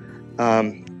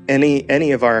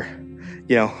 Any of our,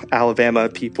 Alabama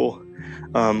people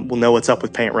will know what's up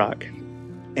with Paint Rock.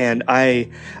 And I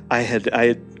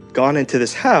had gone into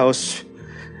this house,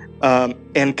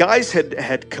 and guys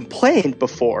had complained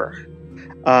before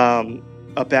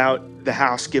about the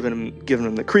house giving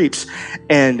them the creeps,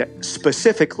 and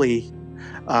specifically.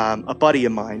 A buddy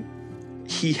of mine,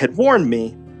 he had warned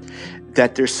me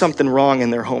that there's something wrong in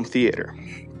their home theater.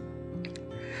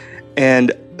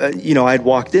 And, I'd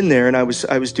walked in there and I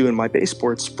was doing my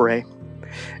baseboard spray,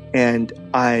 and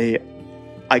I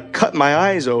cut my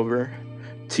eyes over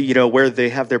to, where they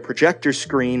have their projector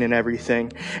screen and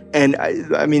everything. And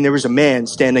there was a man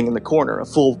standing in the corner, a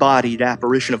full-bodied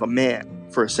apparition of a man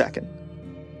for a second.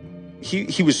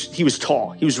 He was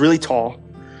tall. He was really tall.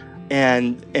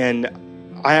 And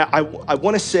I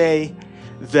want to say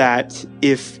that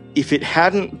if it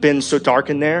hadn't been so dark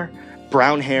in there,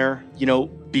 brown hair,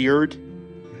 beard,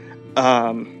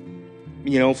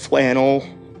 flannel,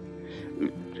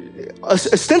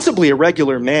 ostensibly a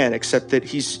regular man, except that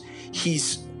he's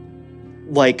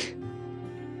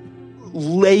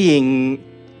laying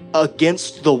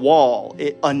against the wall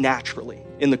unnaturally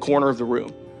in the corner of the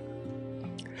room.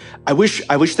 I wish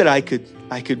that I could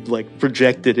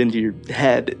project it into your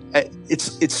head.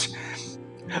 It's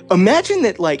imagine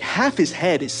that half his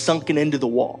head is sunken into the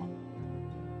wall.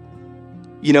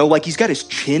 He's got his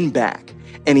chin back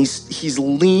and he's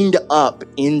leaned up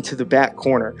into the back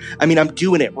corner. I'm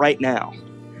doing it right now.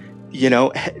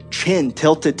 chin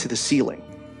tilted to the ceiling.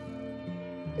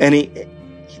 And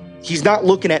he's not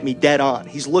looking at me dead on.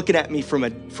 He's looking at me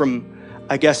from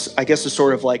I guess a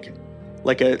sort of like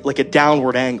a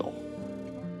downward angle.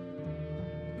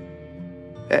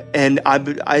 And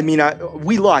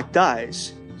we locked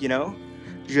eyes,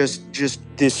 just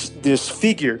this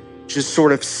figure just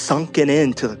sort of sunken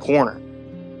into the corner.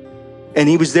 And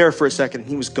he was there for a second and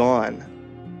he was gone.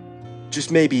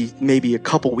 Just maybe a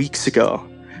couple weeks ago,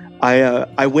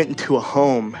 I went into a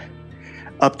home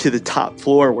up to the top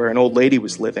floor where an old lady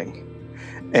was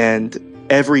living. And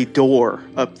every door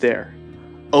up there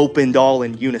opened all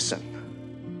in unison.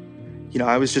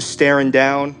 I was just staring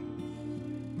down,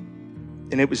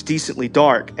 and it was decently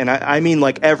dark. And I mean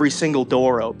like every single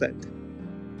door opened.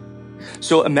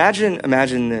 So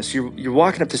imagine this. You're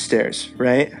walking up the stairs,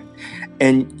 right?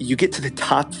 And you get to the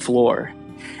top floor,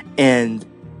 and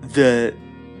the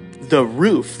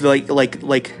roof, like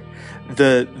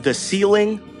the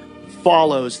ceiling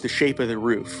follows the shape of the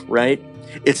roof, right?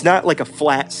 It's not like a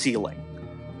flat ceiling,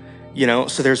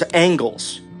 so there's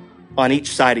angles on each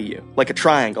side of you, like a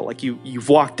triangle, like you've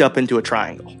walked up into a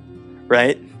triangle,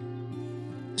 right?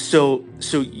 So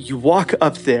you walk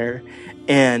up there,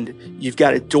 and you've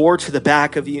got a door to the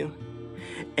back of you,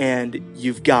 and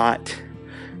you've got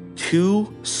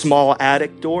 2 small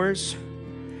attic doors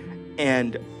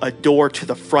and a door to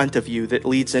the front of you that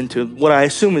leads into what I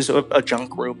assume is a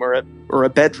junk room or a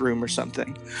bedroom or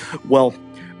something. Well,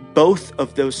 both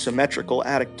of those symmetrical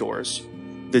attic doors,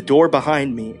 the door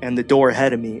behind me and the door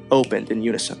ahead of me, opened in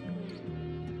unison.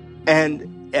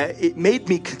 And it made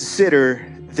me consider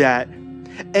that,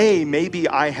 maybe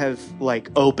I have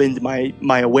opened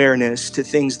my awareness to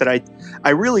things that I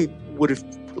really would have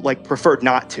preferred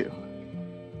not to,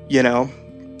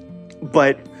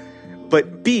 but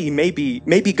B,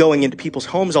 maybe going into people's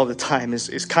homes all the time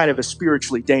is kind of a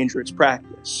spiritually dangerous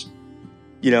practice,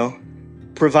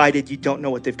 provided you don't know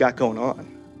what they've got going on.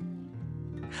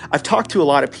 I've talked to a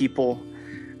lot of people,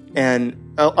 and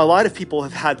a lot of people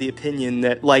have had the opinion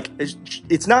that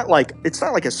it's not like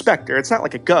a specter, it's not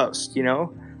like a ghost,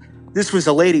 This was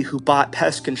a lady who bought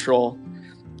pest control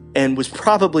and was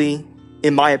probably,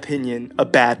 in my opinion, a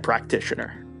bad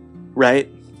practitioner, right?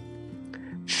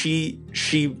 She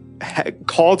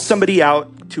called somebody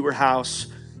out to her house,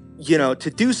 to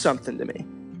do something to me.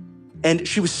 And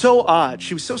she was so odd.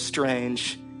 She was so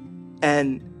strange.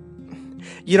 And,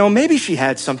 maybe she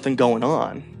had something going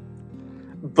on.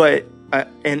 But,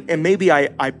 and maybe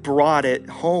I brought it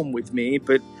home with me.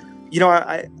 But,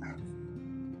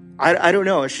 I don't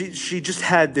know. She just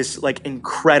had this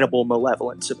incredible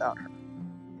malevolence about her.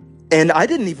 And I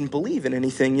didn't even believe in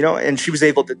anything, and she was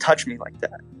able to touch me like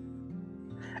that.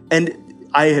 And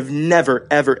I have never,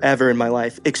 ever, ever in my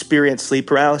life experienced sleep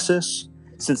paralysis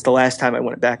since the last time I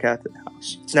went back out to the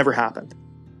house. It's never happened.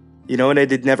 And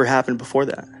it had never happened before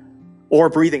that. Or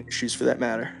breathing issues for that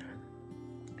matter.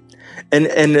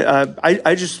 And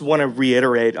I just want to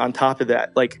reiterate on top of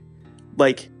that,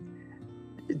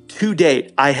 to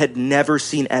date, I had never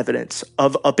seen evidence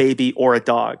of a baby or a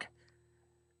dog.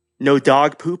 No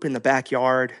dog poop in the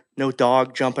backyard. No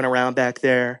dog jumping around back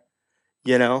there.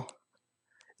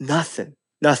 Nothing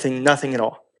at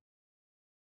all.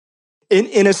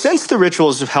 In a sense, the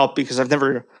rituals have helped because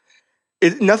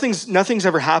nothing's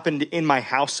ever happened in my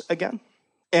house again.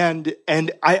 And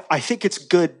I think it's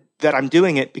good that I'm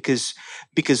doing it because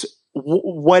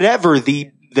whatever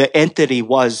the entity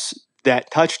was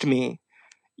that touched me,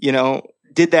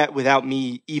 did that without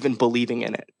me even believing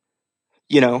in it.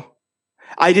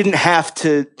 I didn't have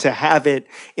to have it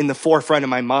in the forefront of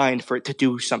my mind for it to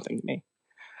do something to me.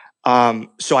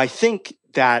 So I think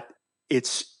that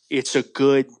it's a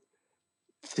good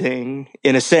thing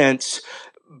in a sense,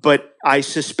 but I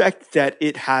suspect that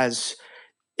it has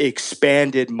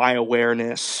expanded my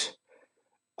awareness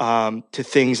to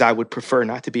things I would prefer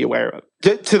not to be aware of,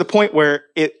 to the point where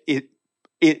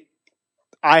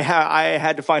I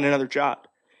had to find another job.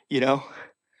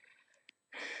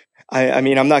 I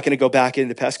mean, I'm not going to go back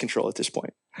into pest control at this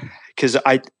point because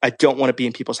I don't want to be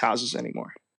in people's houses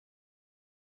anymore.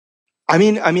 I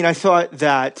mean, I thought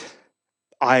that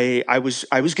I was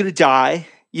going to die.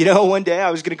 One day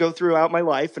I was going to go throughout my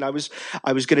life, and I was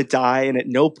going to die, and at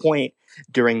no point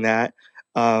during that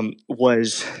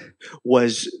was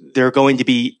there going to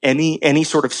be any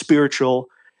sort of spiritual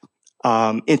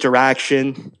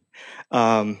interaction.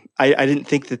 I didn't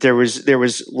think that there was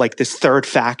this third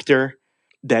factor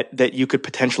that you could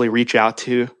potentially reach out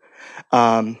to.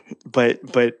 But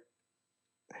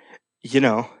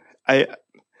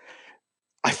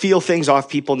I feel things off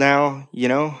people now,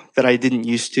 that I didn't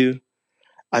used to.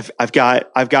 I've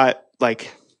got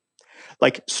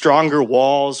like stronger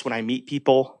walls when I meet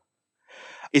people.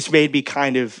 It's made me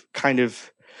kind of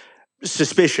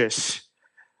suspicious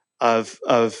of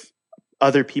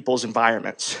other people's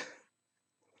environments.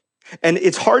 And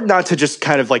it's hard not to just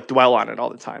kind of like dwell on it all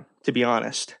the time, to be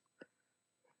honest.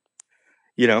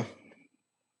 You know,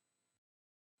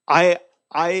 I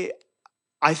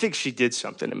think she did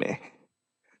something to me.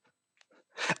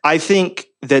 I think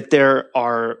that there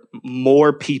are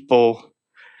more people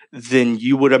than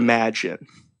you would imagine,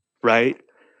 right?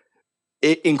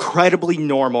 Incredibly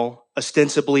normal,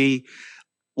 ostensibly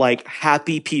like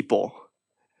happy people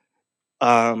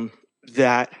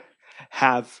that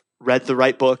have read the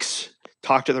right books,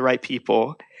 talk to the right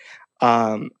people,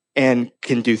 and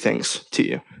can do things to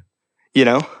you, you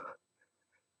know?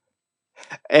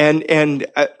 And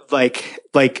I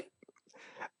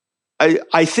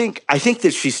think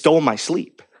that she stole my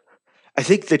sleep. I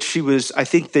think that she was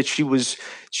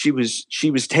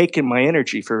taking my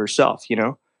energy for herself, you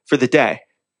know, for the day.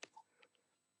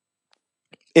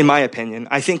 In my opinion,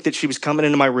 I think that she was coming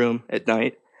into my room at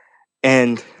night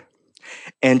and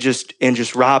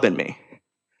just robbing me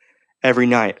every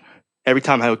night. Every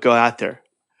time I would go out there,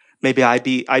 maybe I'd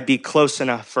be close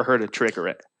enough for her to trigger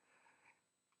it.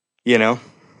 You know,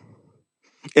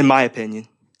 in my opinion,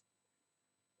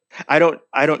 I don't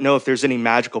know if there's any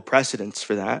magical precedence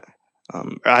for that.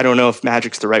 I don't know if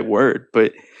magic's the right word,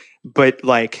 but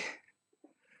like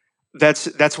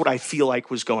that's what I feel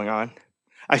like was going on.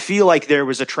 I feel like there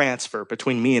was a transfer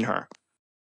between me and her.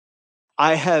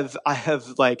 I have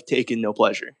like taken no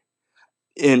pleasure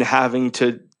in having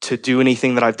to do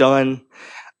anything that I've done,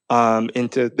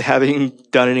 into having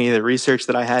done any of the research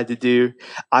that I had to do.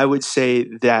 I would say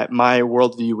that my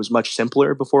worldview was much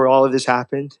simpler before all of this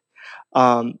happened.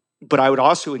 But I would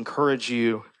also encourage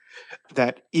you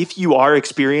that if you are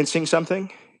experiencing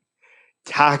something,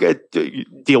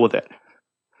 deal with it.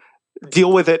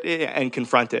 Deal with it and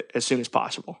confront it as soon as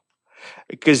possible.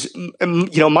 Because, you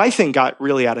know, my thing got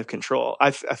really out of control.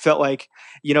 I felt like,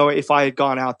 you know, if I had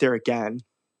gone out there again,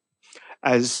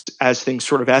 as things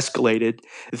sort of escalated,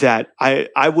 that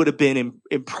I would have been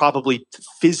in probably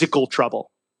physical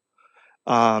trouble,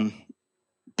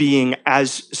 being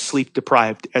as sleep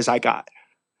deprived as I got.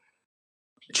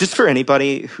 Just for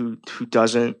anybody who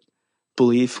doesn't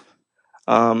believe,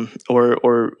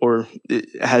 or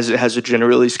has a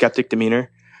generally skeptic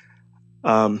demeanor,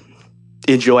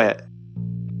 enjoy it.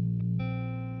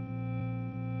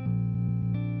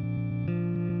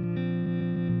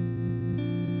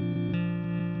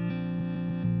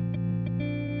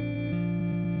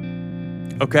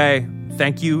 Okay,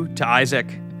 thank you to Isaac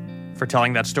for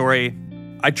telling that story.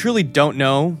 I truly don't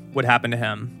know what happened to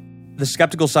him. The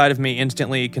skeptical side of me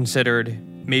instantly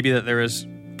considered maybe that there is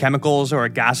chemicals or a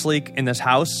gas leak in this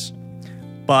house,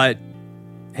 but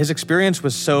his experience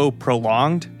was so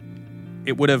prolonged,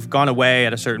 it would have gone away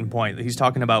at a certain point. He's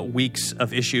talking about weeks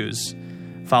of issues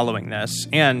following this.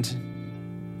 And,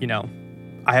 you know,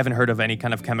 I haven't heard of any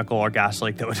kind of chemical or gas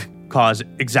leak that would cause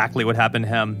exactly what happened to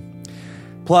him.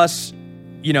 Plus,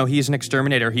 you know, he's an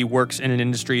exterminator. He works in an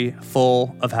industry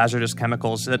full of hazardous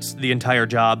chemicals. That's the entire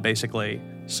job, basically.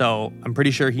 So I'm pretty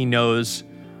sure he knows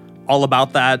all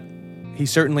about that. He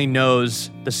certainly knows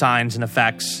the signs and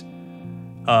effects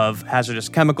of hazardous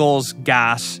chemicals,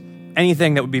 gas,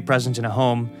 anything that would be present in a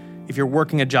home. If you're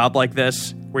working a job like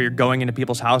this, where you're going into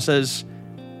people's houses,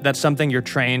 that's something you're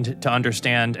trained to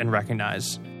understand and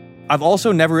recognize. I've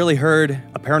also never really heard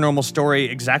a paranormal story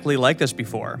exactly like this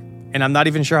before, and I'm not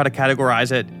even sure how to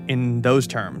categorize it in those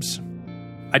terms.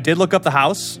 I did look up the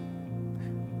house.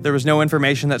 There was no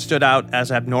information that stood out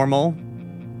as abnormal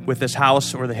with this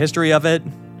house or the history of it.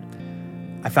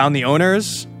 I found the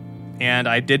owners, and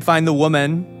I did find the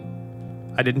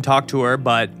woman. I didn't talk to her,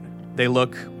 but they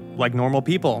look like normal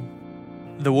people.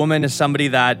 The woman is somebody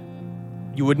that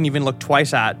you wouldn't even look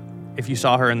twice at if you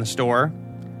saw her in the store.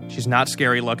 She's not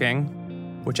scary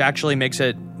looking, which actually makes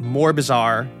it more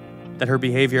bizarre that her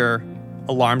behavior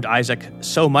alarmed Isaac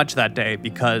so much that day,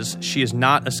 because she is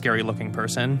not a scary looking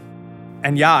person.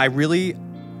 And yeah, I really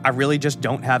just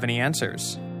don't have any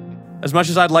answers. As much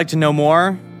as I'd like to know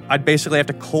more, I'd basically have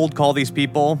to cold call these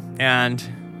people, and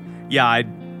yeah,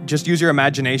 I'd just use your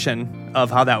imagination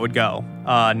of how that would go.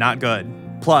 Not good.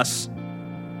 Plus,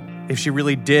 if she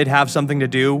really did have something to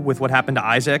do with what happened to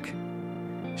Isaac,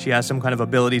 she has some kind of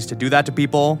abilities to do that to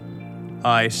people,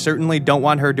 I certainly don't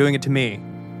want her doing it to me.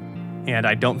 And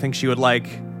I don't think she would like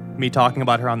me talking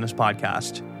about her on this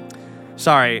podcast.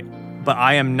 Sorry, but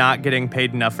I am not getting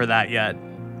paid enough for that yet.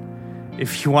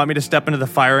 If you want me to step into the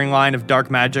firing line of dark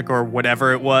magic or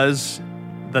whatever it was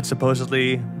that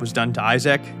supposedly was done to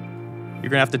Isaac, You're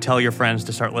going to have to tell your friends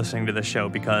to start listening to this show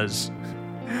because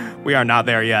we are not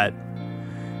there yet.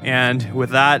 And with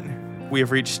that, we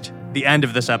have reached the end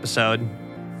of this episode.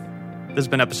 This has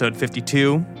been episode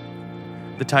 52.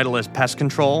 The title is Pest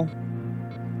Control,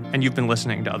 and you've been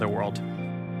listening to Otherworld.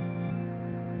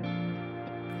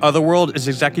 Otherworld is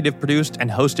executive produced and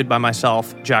hosted by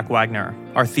myself, Jack Wagner.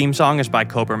 Our theme song is by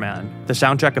Cobra Man. The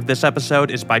soundtrack of this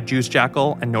episode is by Juice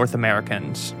Jackal and North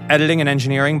Americans. Editing and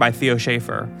engineering by Theo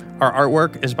Schaefer. Our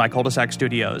artwork is by Cul-de-sac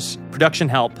Studios. Production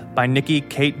help by Nikki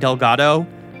Kate Delgado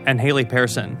and Haley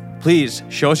Pearson. Please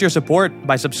show us your support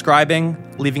by subscribing,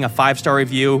 leaving a 5-star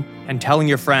review, and telling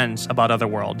your friends about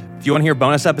Otherworld. If you want to hear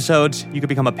bonus episodes, you can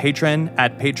become a patron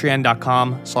at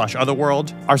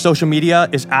patreon.com/Otherworld. Our social media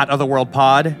is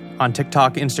 @OtherworldPod on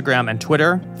TikTok, Instagram, and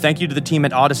Twitter. Thank you to the team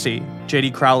at Odyssey: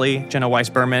 JD Crowley, Jenna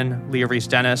Weiss-Berman, Leah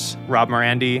Reese-Dennis, Rob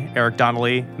Morandi, Eric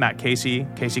Donnelly, Matt Casey,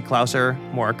 Casey Klauser,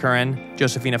 Maura Curran,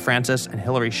 Josephina Francis, and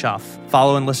Hillary Schuff.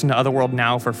 Follow and listen to Otherworld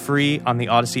now for free on the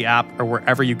Odyssey app or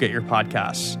wherever you get your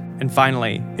podcasts. And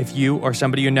finally, if you or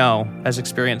somebody you know has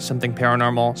experienced something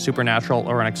paranormal, supernatural,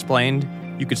 or unexplained,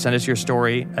 you could send us your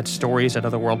story at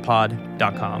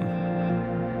stories@otherworldpod.com.